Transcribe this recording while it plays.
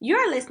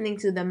You're listening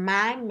to the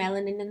Mind,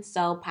 Melanin, and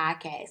Soul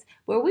podcast,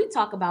 where we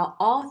talk about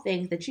all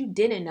things that you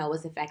didn't know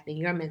was affecting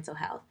your mental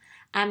health.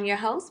 I'm your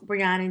host,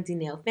 Briana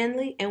Denille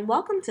Finley, and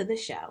welcome to the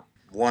show.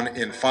 1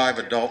 in 5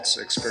 adults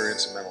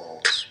experience mental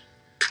illness.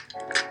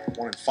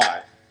 1 in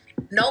 5.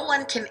 No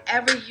one can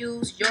ever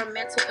use your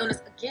mental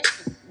illness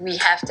against you. We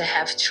have to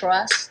have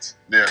trust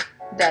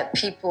that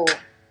people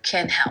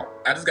can help.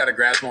 I just got a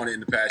grasp on it in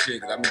the past year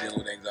because I've been dealing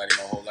with anxiety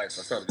my whole life, so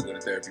I started to go to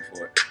therapy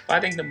for it. I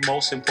think the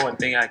most important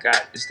thing I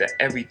got is that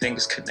everything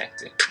is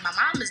connected. My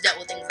mom has dealt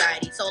with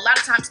anxiety, so a lot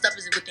of times stuff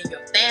is within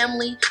your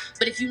family,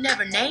 but if you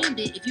never named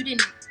it, if you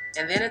didn't...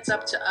 And then it's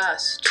up to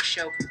us to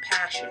show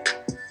compassion,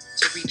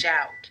 to reach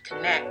out,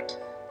 connect,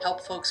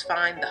 help folks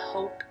find the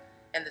hope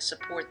and the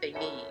support they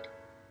need.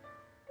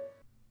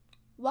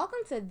 Welcome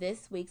to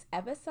this week's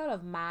episode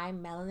of My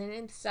Melanin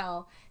and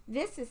Soul.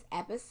 This is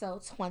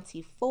episode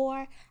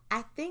 24.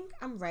 I think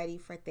I'm ready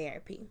for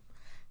therapy.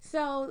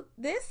 So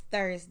this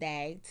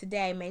Thursday,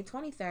 today, May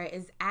 23rd,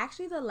 is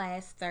actually the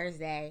last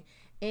Thursday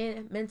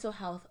in Mental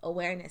Health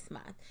Awareness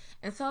Month.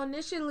 And so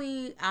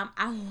initially,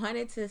 I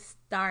wanted to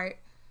start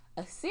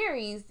a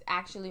series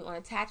actually on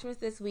attachments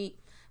this week,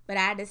 but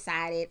I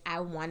decided I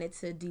wanted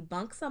to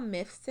debunk some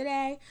myths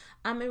today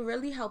and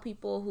really help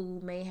people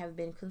who may have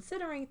been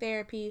considering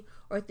therapy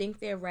or think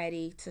they're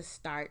ready to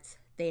start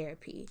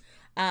therapy.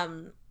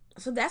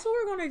 So that's what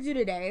we're going to do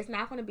today. It's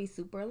not going to be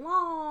super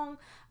long.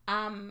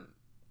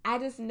 I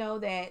just know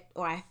that,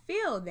 or I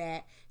feel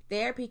that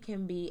therapy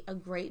can be a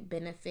great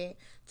benefit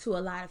to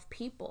a lot of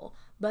people,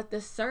 but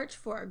the search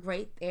for a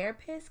great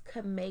therapist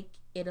could make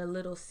it a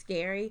little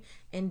scary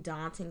and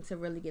daunting to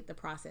really get the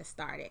process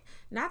started.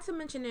 Not to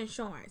mention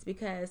insurance,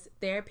 because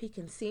therapy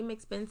can seem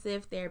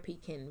expensive, therapy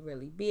can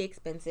really be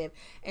expensive,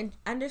 and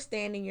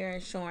understanding your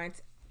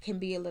insurance can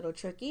be a little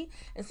tricky.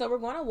 And so we're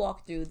going to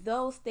walk through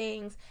those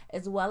things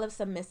as well as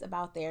some myths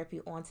about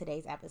therapy on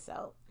today's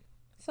episode.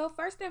 So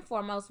first and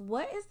foremost,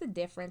 what is the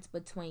difference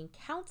between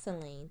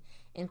counseling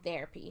and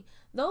therapy?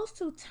 Those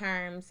two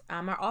terms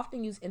are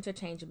often used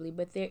interchangeably,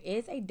 but there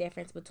is a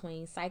difference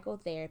between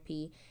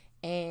psychotherapy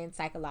and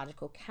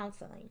psychological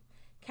counseling.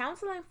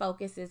 Counseling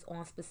focuses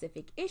on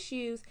specific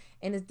issues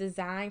and is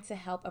designed to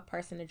help a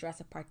person address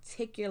a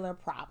particular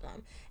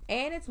problem.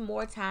 And it's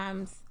more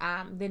times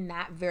than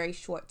not very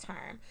short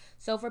term.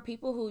 So for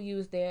people who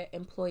use their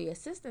employee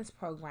assistance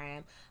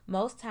program,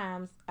 most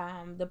times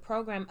the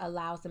program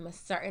allows them a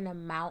certain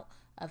amount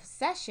of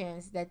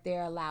sessions that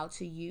they're allowed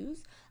to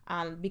use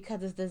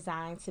because it's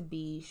designed to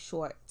be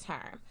short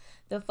term.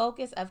 The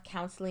focus of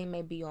counseling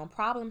may be on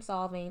problem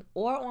solving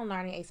or on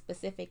learning a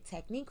specific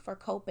technique for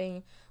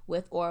coping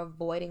with or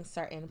avoiding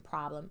certain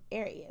problem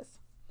areas.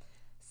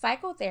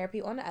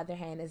 Psychotherapy, on the other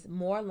hand, is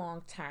more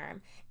long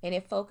term and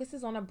it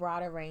focuses on a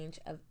broader range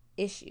of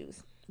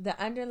issues. The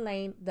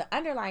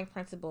underlying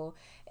principle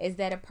is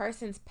that a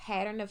person's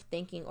pattern of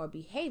thinking or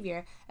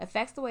behavior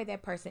affects the way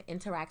that person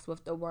interacts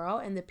with the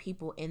world and the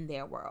people in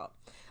their world.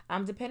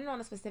 Depending on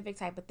the specific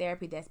type of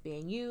therapy that's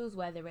being used,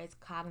 whether it's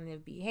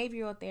cognitive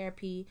behavioral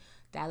therapy,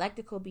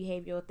 dialectical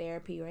behavioral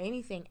therapy, or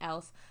anything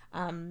else,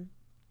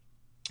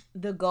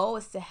 the goal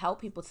is to help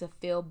people to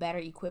feel better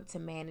equipped to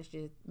manage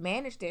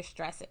their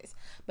stresses.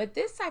 But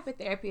this type of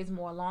therapy is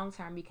more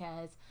long-term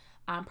because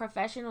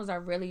professionals are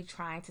really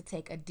trying to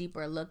take a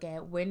deeper look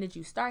at when did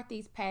you start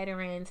these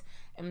patterns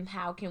and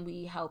how can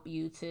we help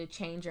you to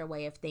change your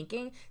way of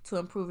thinking to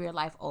improve your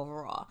life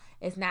overall.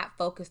 It's not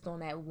focused on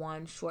that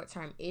one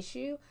short-term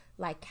issue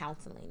like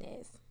counseling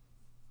is.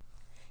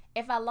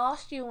 If I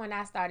lost you when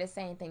I started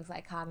saying things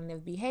like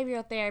cognitive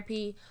behavioral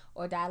therapy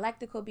or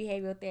dialectical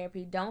behavioral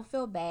therapy, don't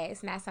feel bad.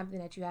 It's not something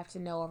that you have to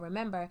know or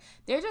remember.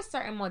 There are just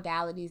certain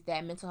modalities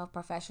that mental health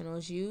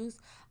professionals use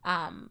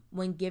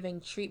when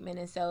giving treatment.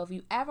 And so if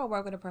you ever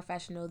work with a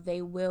professional,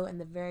 they will, in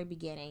the very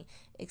beginning,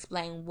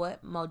 explain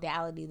what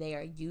modality they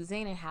are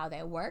using and how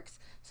that works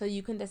so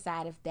you can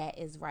decide if that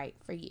is right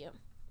for you.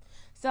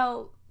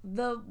 So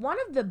one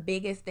of the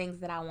biggest things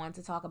that I want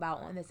to talk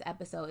about on this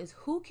episode is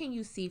who can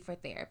you see for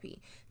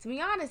therapy? To be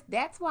honest,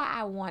 that's why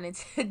I wanted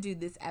to do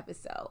this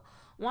episode.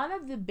 One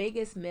of the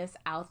biggest myths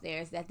out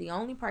there is that the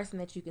only person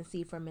that you can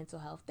see for mental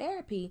health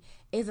therapy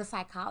is a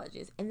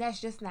psychologist, and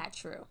that's just not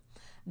true.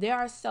 There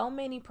are so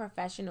many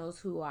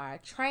professionals who are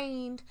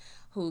trained,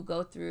 who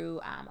go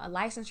through a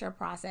licensure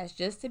process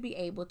just to be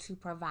able to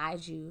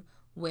provide you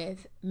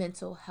with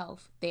mental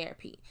health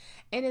therapy.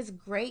 And it's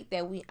great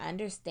that we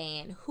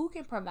understand who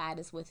can provide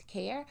us with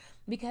care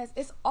because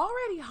it's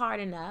already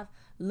hard enough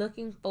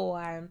looking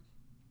for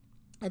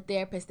a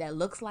therapist that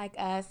looks like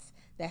us,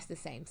 that's the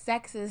same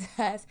sex as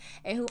us,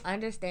 and who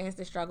understands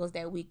the struggles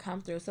that we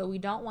come through. So we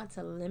don't want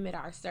to limit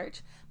our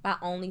search by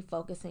only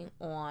focusing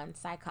on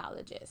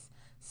psychologists.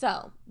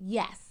 So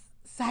yes,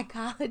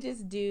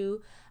 psychologists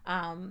do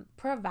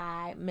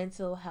provide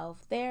mental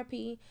health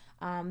therapy.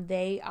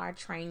 They are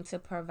trained to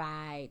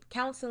provide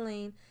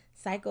counseling,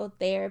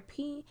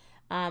 psychotherapy.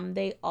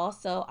 They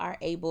also are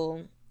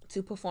able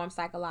to perform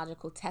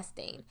psychological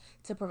testing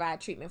to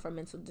provide treatment for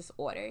mental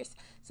disorders.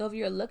 So if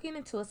you're looking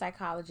into a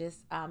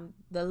psychologist,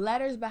 the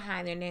letters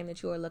behind their name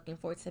that you are looking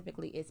for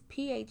typically is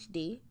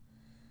PhD,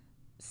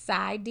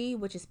 PsyD,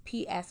 which is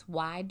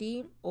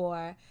PSYD,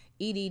 or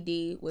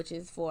EDD, which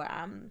is for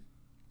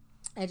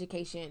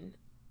education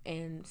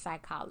in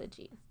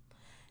psychology.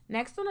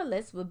 Next on the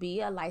list would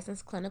be a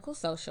licensed clinical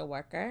social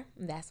worker.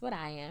 That's what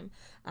I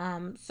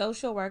am.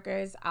 Social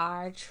workers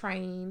are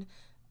trained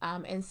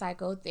in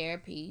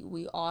psychotherapy.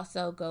 We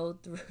also go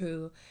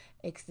through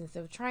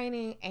extensive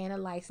training and a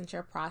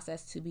licensure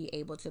process to be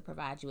able to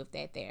provide you with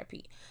that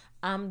therapy.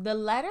 The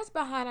letters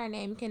behind our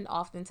name can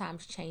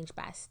oftentimes change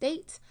by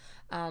state,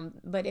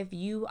 but if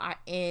you are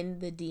in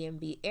the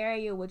DMV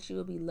area, what you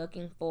will be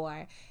looking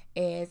for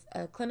is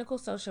a clinical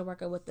social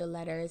worker with the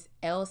letters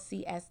LCSW-C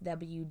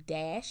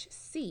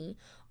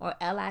or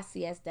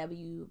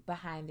LICSW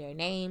behind their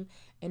name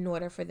in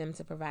order for them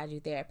to provide you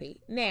therapy.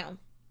 Now,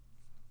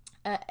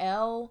 a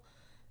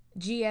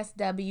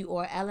LGSW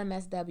or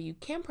LMSW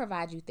can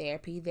provide you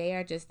therapy. They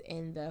are just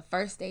in the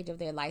first stage of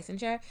their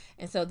licensure,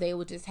 and so they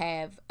will just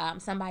have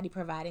somebody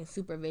providing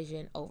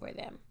supervision over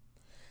them.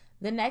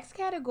 The next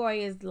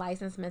category is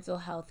licensed mental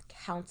health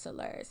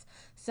counselors.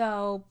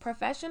 So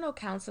professional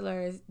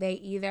counselors, they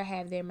either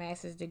have their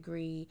master's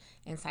degree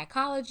in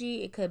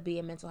psychology, it could be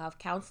in mental health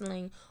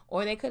counseling,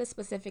 or they could have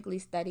specifically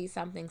studied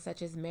something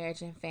such as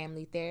marriage and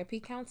family therapy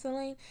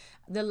counseling.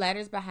 The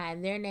letters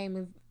behind their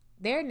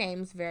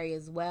names vary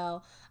as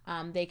well.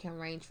 They can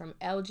range from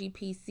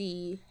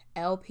LGPC,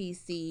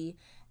 LPC,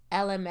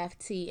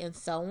 LMFT, and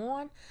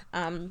so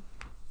on.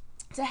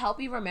 To help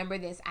you remember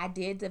this, I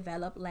did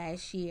develop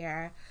last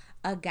year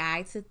a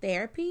guide to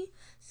therapy.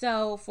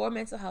 So for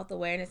Mental Health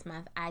Awareness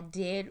Month, I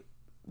did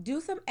do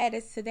some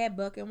edits to that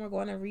book, and we're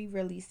going to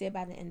re-release it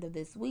by the end of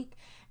this week.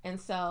 And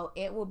so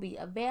it will be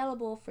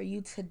available for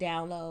you to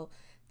download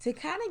to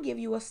kind of give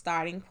you a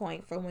starting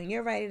point for when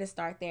you're ready to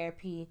start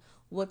therapy,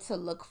 what to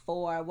look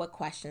for, what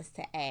questions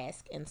to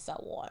ask, and so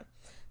on.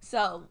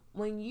 So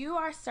when you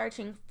are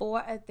searching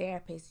for a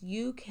therapist,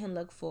 you can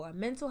look for a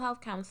mental health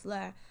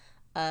counselor,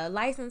 a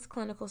licensed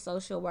clinical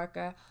social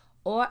worker,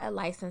 or a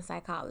licensed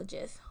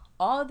psychologist.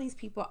 All of these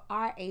people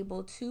are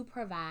able to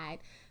provide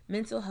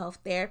mental health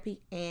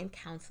therapy and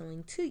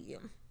counseling to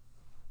you.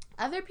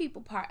 Other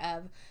people part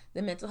of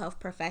the mental health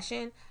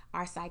profession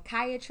are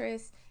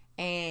psychiatrists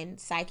and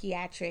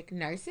psychiatric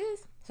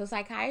nurses. So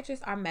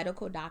psychiatrists are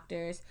medical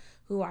doctors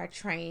who are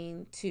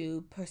trained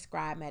to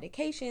prescribe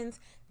medications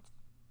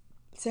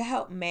to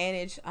help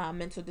manage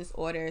mental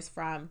disorders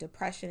from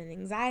depression and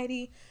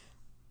anxiety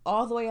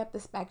all the way up the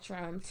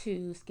spectrum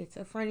to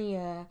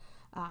schizophrenia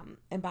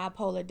and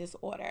bipolar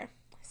disorder.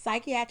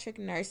 Psychiatric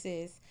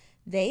nurses,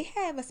 they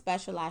have a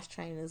specialized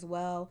training as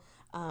well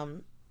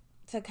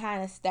to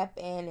kind of step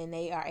in, and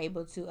they are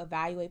able to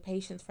evaluate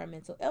patients for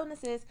mental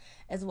illnesses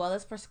as well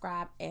as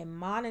prescribe and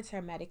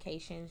monitor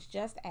medications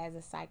just as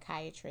a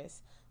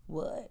psychiatrist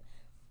would.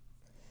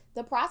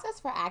 The process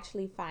for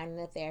actually finding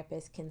a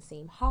therapist can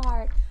seem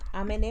hard,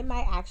 and it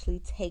might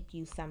actually take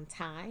you some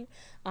time.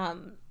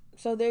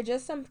 So there are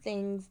just some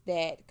things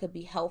that could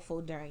be helpful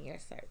during your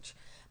search.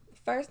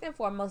 First and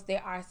foremost,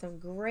 there are some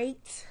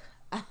great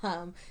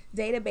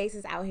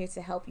databases out here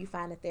to help you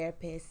find a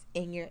therapist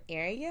in your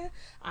area.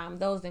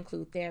 Those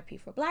include Therapy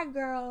for Black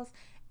Girls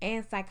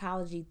and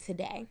Psychology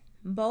Today.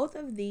 Both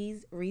of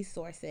these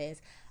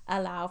resources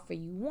allow for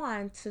you,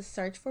 one, to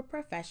search for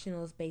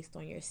professionals based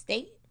on your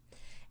state,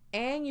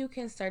 and you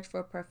can search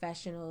for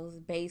professionals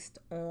based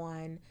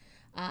on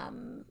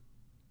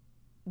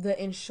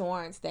the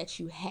insurance that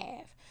you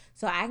have.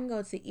 So I can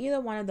go to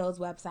either one of those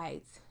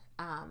websites,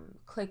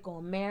 click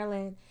on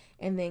Maryland,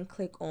 and then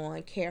click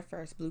on Care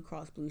First, Blue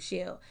Cross Blue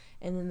Shield.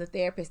 And then the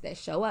therapists that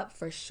show up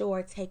for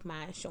sure take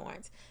my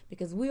insurance,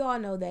 because we all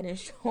know that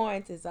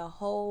insurance is a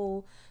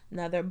whole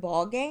nother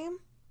ball game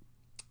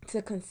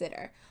to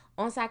consider.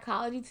 On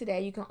Psychology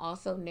Today, you can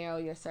also narrow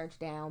your search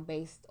down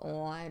based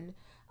on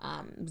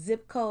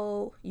zip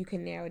code. You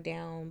can narrow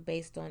down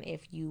based on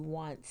if you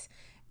want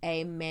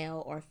a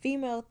male or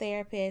female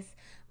therapist.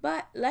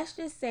 But let's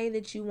just say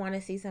that you want to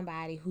see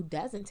somebody who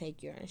doesn't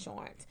take your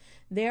insurance.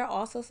 There are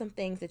also some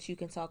things that you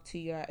can talk to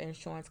your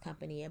insurance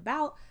company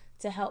about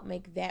to help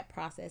make that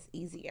process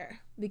easier,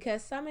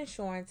 because some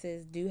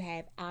insurances do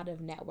have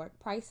out-of-network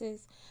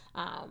prices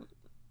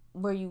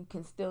where you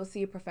can still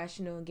see a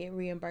professional and get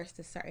reimbursed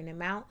a certain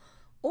amount,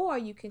 or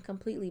you can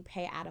completely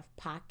pay out of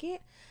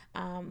pocket.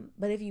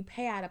 But if you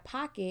pay out of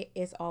pocket,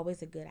 it's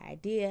always a good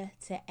idea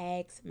to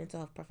ask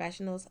mental health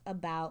professionals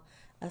about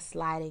a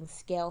sliding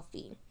scale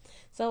fee.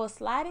 So a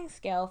sliding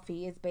scale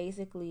fee is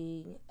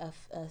basically a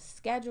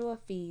schedule of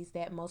fees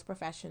that most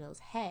professionals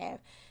have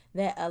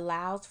that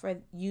allows for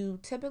you,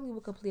 typically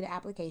will complete an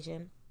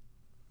application,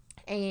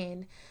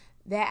 and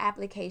that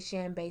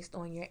application based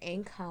on your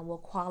income will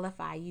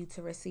qualify you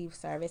to receive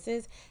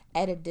services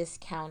at a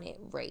discounted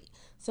rate.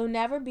 So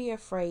never be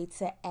afraid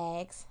to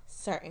ask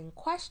certain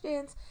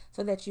questions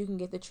so that you can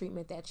get the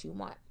treatment that you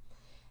want.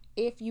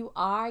 If you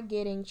are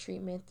getting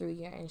treatment through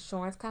your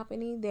insurance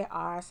company, there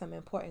are some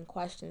important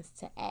questions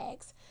to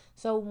ask.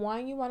 So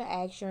one, you want to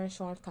ask your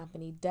insurance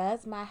company,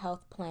 does my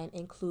health plan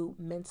include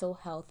mental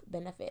health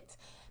benefits?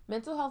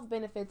 Mental health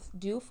benefits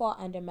do fall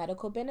under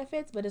medical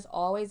benefits, but it's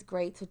always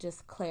great to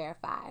just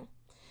clarify.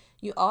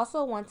 You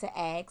also want to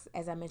ask,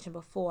 as I mentioned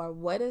before,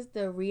 what is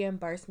the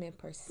reimbursement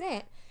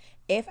percent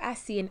if I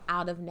see an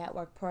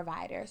out-of-network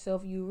provider? So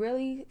if you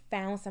really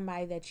found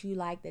somebody that you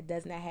like that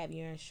does not have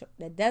your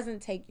that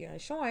doesn't take your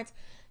insurance,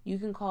 you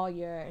can call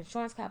your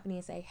insurance company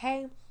and say,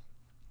 "Hey,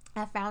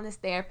 I found this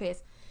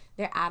therapist.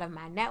 They're out of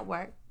my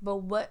network,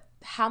 but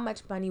how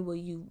much money will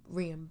you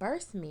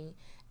reimburse me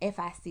if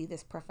I see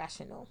this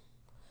professional?"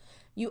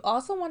 You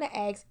also want to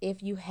ask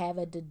if you have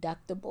a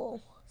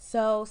deductible.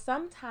 So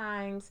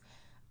sometimes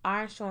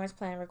our insurance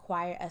plan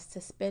require us to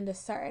spend a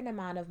certain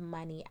amount of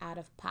money out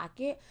of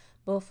pocket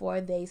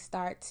before they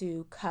start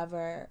to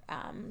cover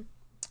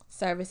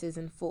services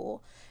in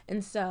full.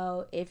 And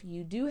so if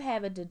you do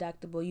have a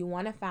deductible, you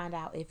want to find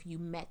out if you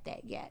met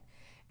that yet.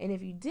 And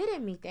if you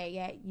didn't meet that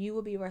yet, you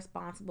will be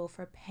responsible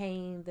for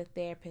paying the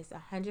therapist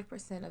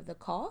 100% of the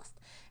cost.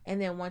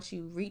 And then once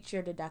you reach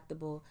your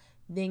deductible,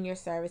 then your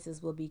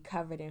services will be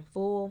covered in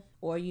full,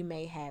 or you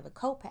may have a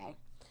copay.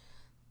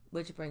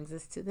 Which brings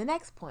us to the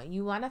next point.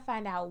 You want to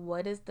find out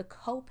what is the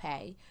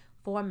copay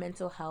for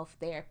mental health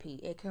therapy.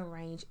 It can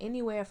range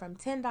anywhere from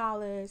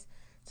 $10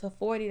 to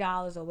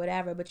 $40 or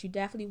whatever, but you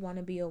definitely want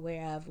to be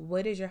aware of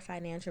what is your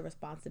financial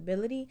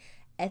responsibility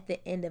at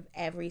the end of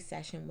every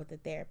session with the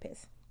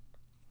therapist.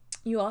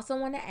 You also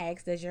want to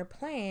ask, does your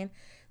plan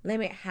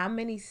limit how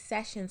many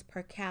sessions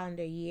per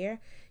calendar year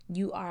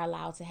you are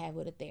allowed to have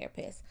with a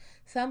therapist?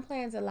 Some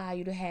plans allow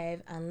you to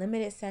have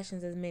unlimited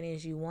sessions, as many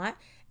as you want,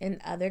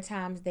 and other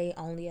times they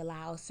only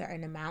allow a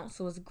certain amount.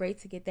 So it's great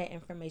to get that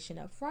information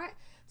up front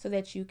so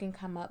that you can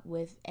come up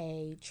with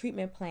a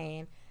treatment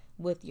plan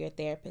with your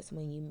therapist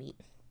when you meet.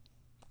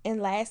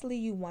 And lastly,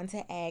 you want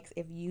to ask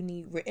if you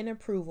need written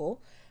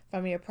approval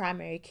from your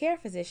primary care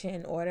physician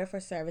in order for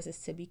services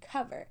to be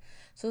covered.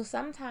 So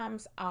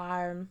sometimes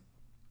our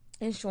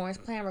insurance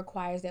plan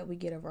requires that we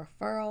get a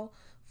referral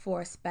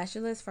for a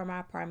specialist from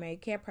our primary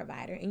care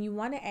provider. And you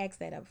want to ask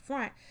that up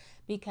front,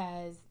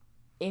 because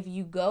if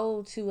you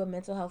go to a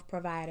mental health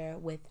provider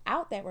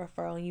without that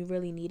referral and you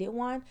really needed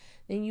one,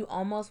 then you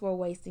almost were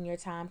wasting your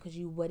time because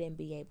you wouldn't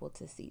be able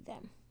to see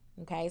them.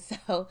 Okay,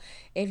 so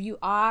if you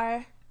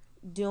are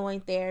doing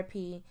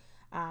therapy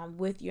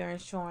with your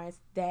insurance,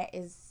 that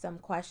is some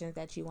questions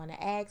that you want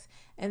to ask,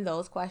 and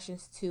those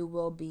questions too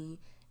will be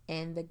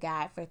in the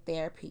guide for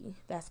therapy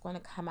that's going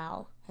to come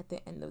out at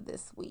the end of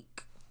this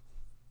week.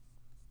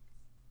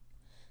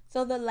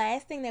 So the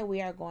last thing that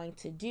we are going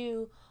to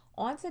do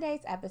on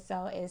today's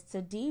episode is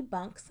to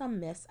debunk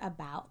some myths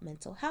about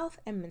mental health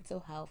and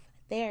mental health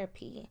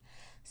therapy.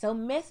 So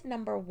myth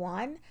number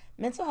 1,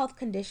 mental health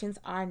conditions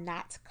are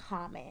not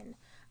common.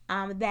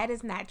 That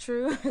is not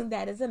true.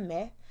 That is a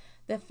myth.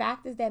 The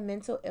fact is that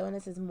mental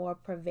illness is more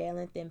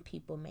prevalent than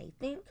people may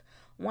think.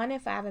 1 in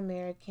 5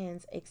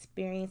 Americans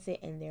experience it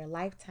in their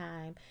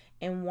lifetime,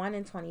 and 1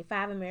 in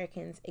 25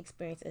 Americans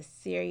experience a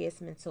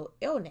serious mental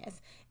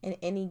illness in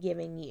any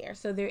given year.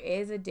 So there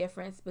is a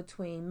difference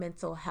between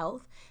mental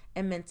health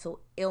and mental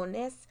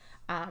illness.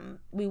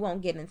 We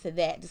won't get into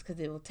that just because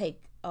it will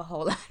take a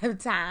whole lot of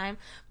time,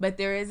 but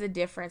there is a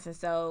difference. And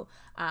so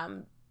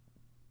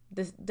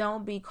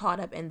don't be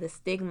caught up in the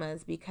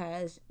stigmas,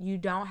 because you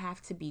don't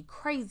have to be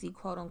crazy,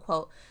 quote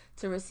unquote,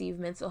 to receive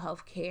mental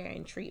health care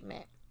and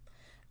treatment.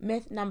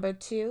 Myth number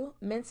 2,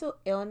 mental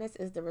illness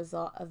is the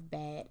result of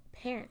bad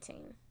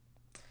parenting.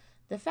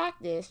 The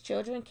fact is,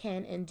 children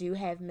can and do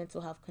have mental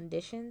health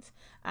conditions.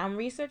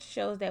 Research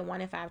shows that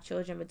 1 in 5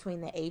 children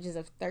between the ages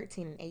of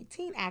 13 and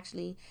 18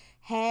 actually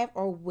have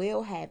or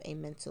will have a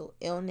mental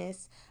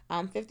illness.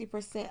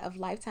 50% of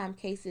lifetime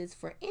cases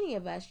for any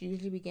of us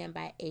usually begin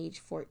by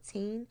age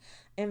 14.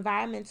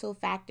 Environmental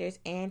factors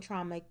and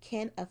trauma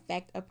can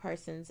affect a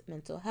person's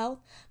mental health,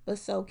 but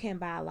so can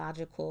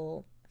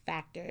biological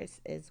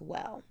factors as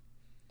well.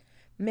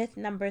 Myth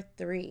number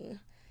 3,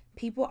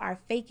 people are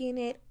faking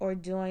it or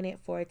doing it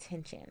for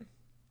attention.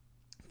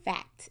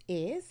 Fact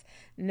is,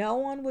 no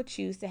one would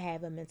choose to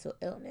have a mental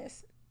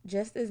illness,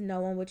 just as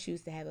no one would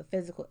choose to have a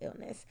physical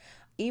illness.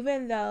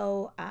 Even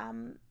though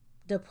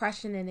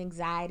depression and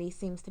anxiety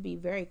seems to be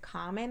very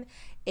common,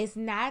 it's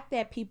not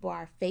that people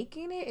are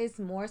faking it. It's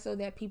more so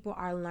that people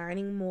are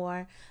learning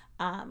more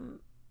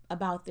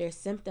about their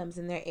symptoms,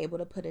 and they're able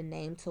to put a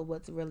name to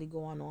what's really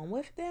going on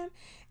with them.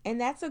 And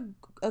that's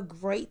a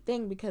great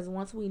thing, because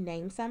once we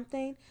name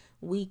something,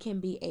 we can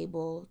be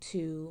able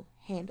to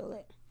handle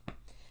it.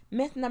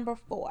 Myth number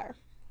 4,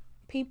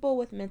 people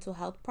with mental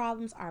health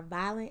problems are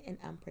violent and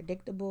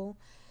unpredictable.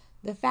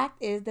 The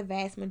fact is, the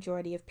vast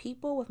majority of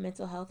people with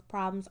mental health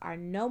problems are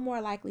no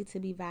more likely to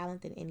be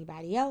violent than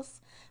anybody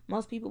else.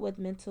 Most people with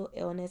mental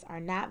illness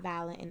are not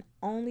violent, and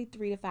only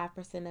 3 to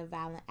 5% of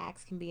violent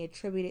acts can be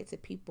attributed to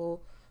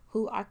people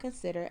who are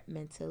considered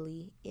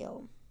mentally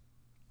ill.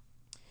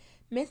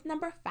 Myth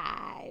number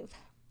 5,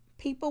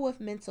 people with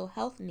mental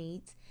health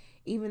needs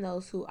Even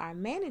those who are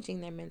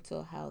managing their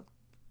mental health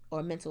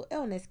or mental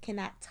illness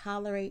cannot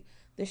tolerate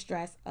the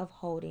stress of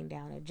holding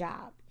down a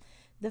job.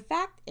 The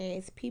fact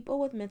is, people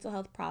with mental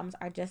health problems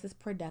are just as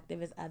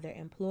productive as other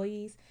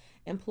employees.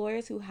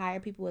 Employers who hire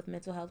people with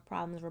mental health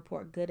problems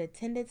report good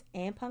attendance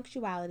and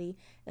punctuality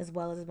as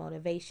well as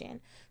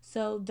motivation.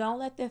 So don't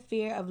let the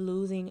fear of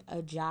losing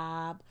a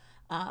job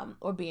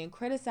or being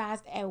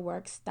criticized at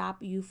work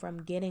stop you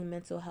from getting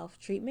mental health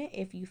treatment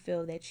if you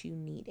feel that you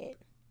need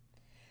it.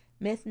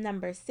 Myth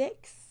number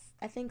 6,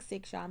 I think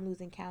 6, y'all, I'm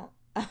losing count.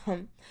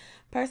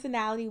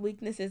 Personality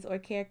weaknesses or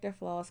character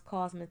flaws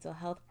cause mental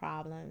health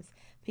problems.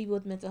 People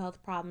with mental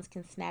health problems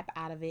can snap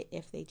out of it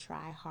if they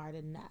try hard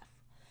enough.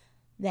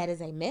 That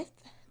is a myth.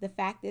 The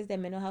fact is that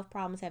mental health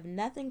problems have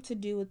nothing to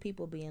do with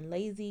people being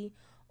lazy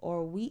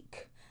or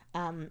weak.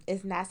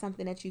 It's not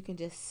something that you can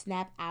just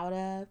snap out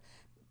of,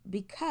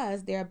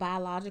 because there are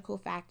biological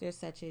factors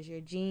such as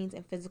your genes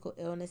and physical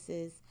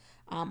illnesses,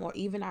 or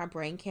even our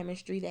brain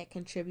chemistry that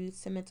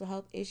contributes to mental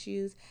health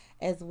issues,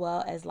 as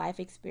well as life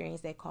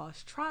experience that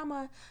cause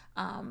trauma,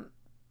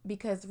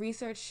 because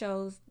research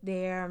shows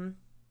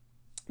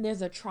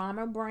there's a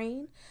trauma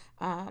brain.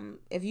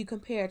 If you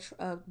compare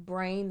a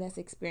brain that's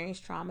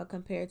experienced trauma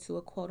compared to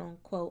a quote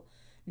unquote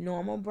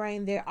normal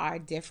brain, there are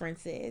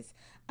differences,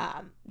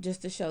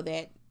 just to show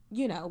that,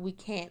 we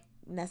can't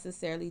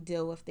necessarily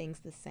deal with things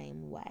the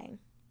same way.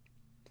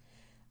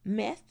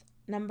 Myth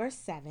number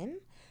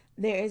 7,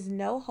 there is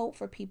no hope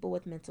for people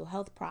with mental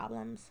health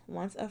problems.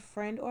 Once a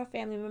friend or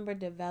family member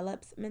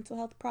develops mental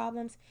health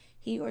problems,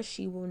 he or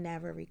she will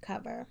never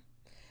recover.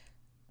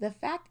 The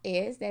fact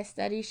is that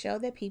studies show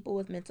that people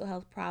with mental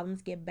health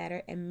problems get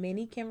better and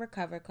many can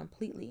recover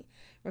completely.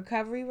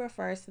 Recovery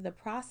refers to the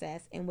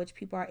process in which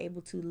people are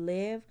able to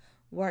live,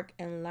 work,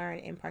 and learn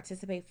and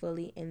participate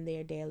fully in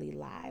their daily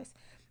lives.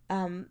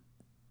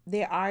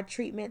 There are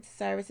treatment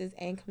services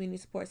and community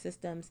support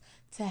systems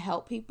to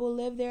help people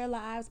live their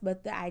lives,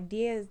 but the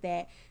idea is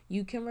that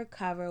you can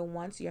recover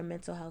once your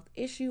mental health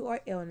issue or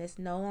illness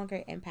no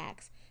longer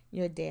impacts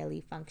your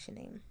daily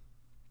functioning.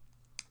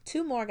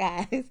 2 more,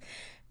 guys.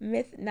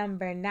 Myth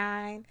number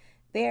 9,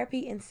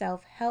 therapy and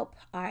self-help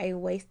are a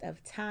waste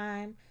of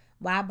time.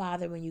 Why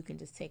bother when you can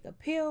just take a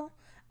pill?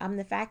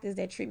 The fact is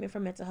that treatment for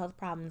mental health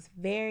problems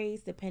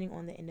varies depending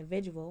on the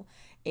individual.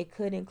 It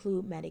could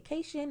include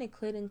medication, it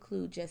could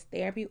include just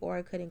therapy, or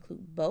it could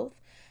include both.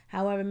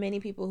 However, many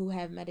people who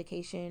have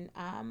medication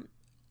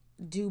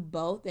do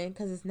both, and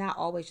because it's not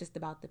always just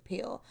about the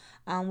pill.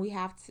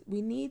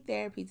 We need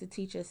therapy to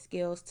teach us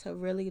skills to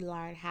really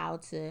learn how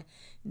to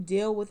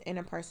deal with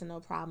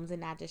interpersonal problems and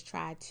not just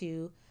try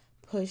to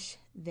push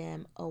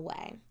them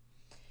away.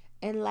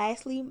 And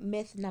lastly,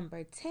 myth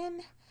number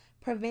 10,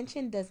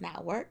 prevention does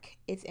not work.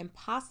 It's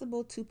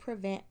impossible to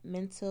prevent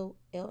mental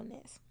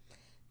illness.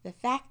 The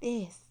fact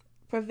is,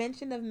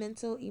 prevention of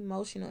mental,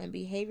 emotional, and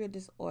behavioral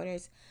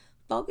disorders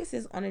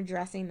focuses on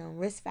addressing known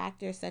risk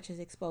factors such as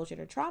exposure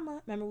to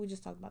trauma. Remember, we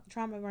just talked about the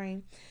trauma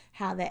brain,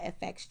 how that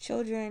affects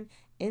children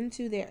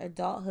into their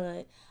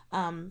adulthood.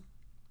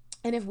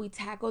 And if we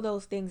tackle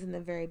those things in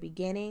the very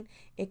beginning,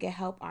 it can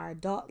help our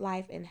adult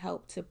life and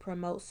help to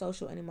promote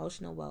social and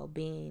emotional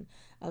well-being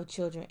of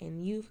children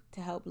and youth, to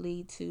help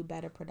lead to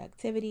better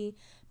productivity,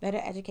 better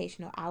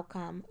educational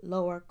outcome,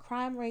 lower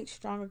crime rates,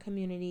 stronger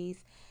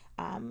communities,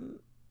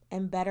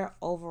 and better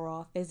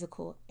overall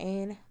physical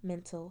and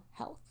mental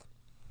health.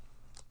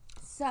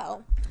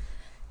 So,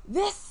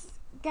 this,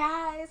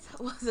 guys,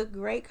 was a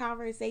great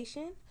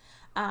conversation.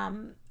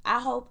 I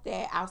hope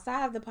that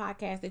outside of the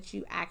podcast that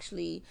you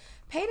actually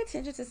paid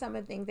attention to some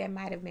of the things that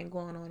might have been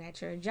going on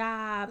at your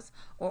jobs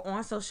or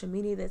on social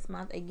media this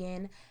month.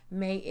 Again,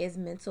 May is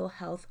Mental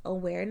Health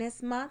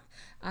Awareness Month.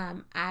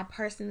 I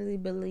personally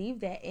believe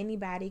that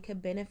anybody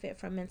could benefit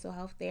from mental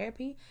health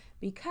therapy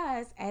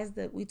because, as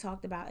we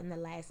talked about in the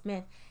last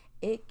myth,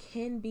 it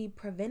can be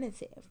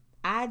preventative.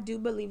 I do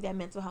believe that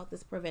mental health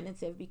is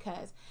preventative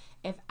because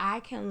if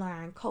I can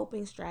learn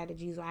coping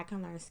strategies or I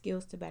can learn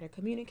skills to better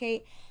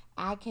communicate,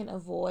 I can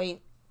avoid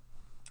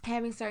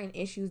having certain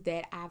issues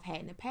that I've had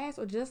in the past,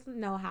 or just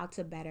know how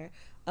to better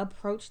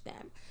approach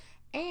them.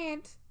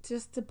 And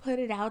just to put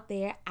it out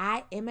there,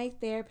 I am a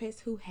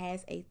therapist who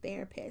has a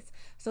therapist.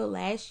 So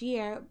last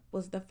year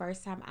was the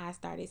first time I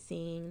started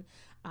seeing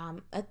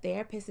a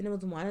therapist, and it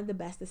was one of the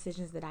best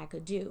decisions that I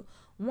could do.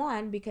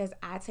 One, because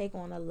I take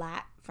on a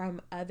lot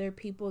from other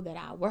people that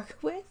I work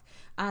with,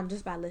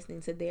 just by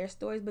listening to their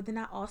stories, but then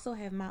I also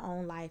have my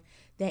own life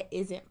that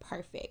isn't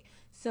perfect.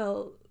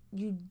 So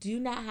you do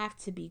not have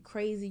to be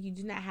crazy. You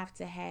do not have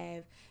to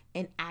have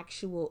an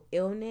actual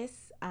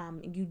illness.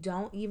 You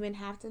don't even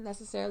have to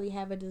necessarily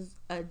have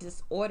a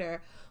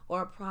disorder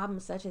or a problem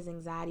such as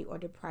anxiety or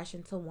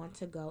depression to want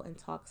to go and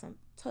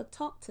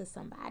talk to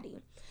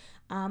somebody.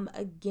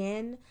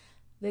 Again,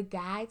 The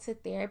Guide to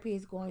Therapy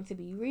is going to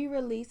be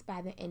re-released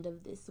by the end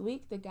of this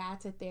week. The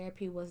Guide to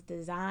Therapy was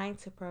designed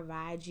to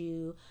provide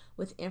you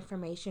with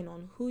information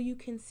on who you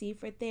can see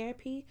for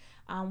therapy,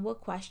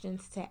 what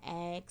questions to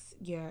ask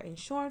your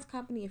insurance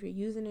company if you're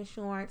using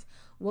insurance,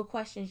 what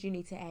questions you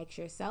need to ask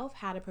yourself,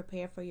 how to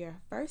prepare for your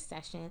first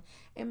session,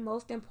 and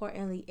most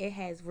importantly, it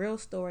has real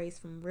stories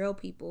from real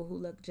people who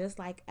look just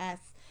like us,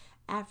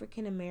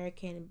 African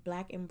American,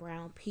 Black and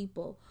brown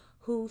people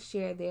who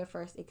shared their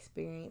first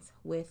experience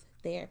with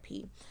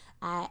therapy.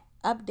 I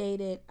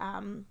updated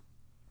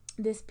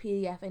this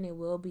PDF and it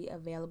will be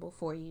available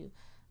for you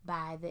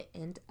by the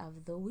end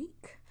of the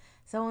week.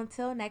 So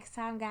until next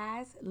time,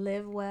 guys,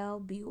 live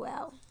well, be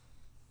well.